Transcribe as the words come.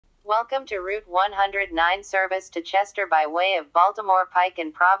Welcome to Route 109 service to Chester by way of Baltimore Pike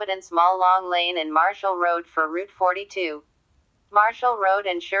and Providence Mall Long Lane and Marshall Road for Route 42. Marshall Road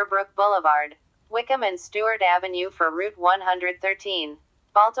and Sherbrooke Boulevard. Wickham and Stewart Avenue for Route 113.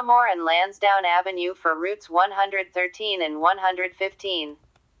 Baltimore and Lansdowne Avenue for routes 113 and 115.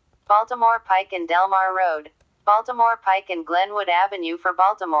 Baltimore Pike and Delmar Road. Baltimore Pike and Glenwood Avenue for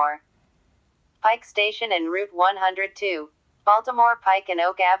Baltimore. Pike Station and Route 102. Baltimore Pike and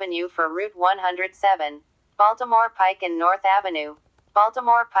Oak Avenue for Route 107. Baltimore Pike and North Avenue.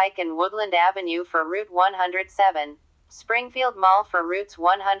 Baltimore Pike and Woodland Avenue for Route 107. Springfield Mall for routes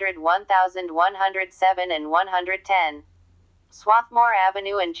 100, 1107 and 110. Swarthmore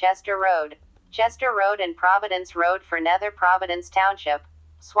Avenue and Chester Road. Chester Road and Providence Road for Nether Providence Township.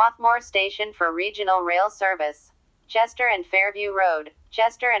 Swarthmore Station for regional rail service. Chester and Fairview Road.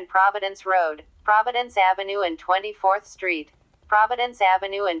 Chester and Providence Road. Providence Avenue and 24th Street. Providence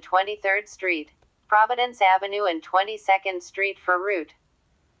Avenue and 23rd Street. Providence Avenue and 22nd Street for Route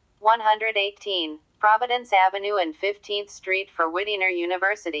 118. Providence Avenue and 15th Street for Whittier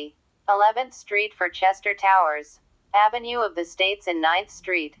University. 11th Street for Chester Towers. Avenue of the States and 9th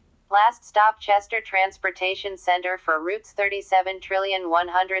Street. Last stop Chester Transportation Center for routes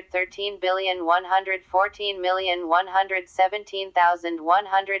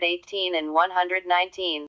 37,113,114,117,118 and 119.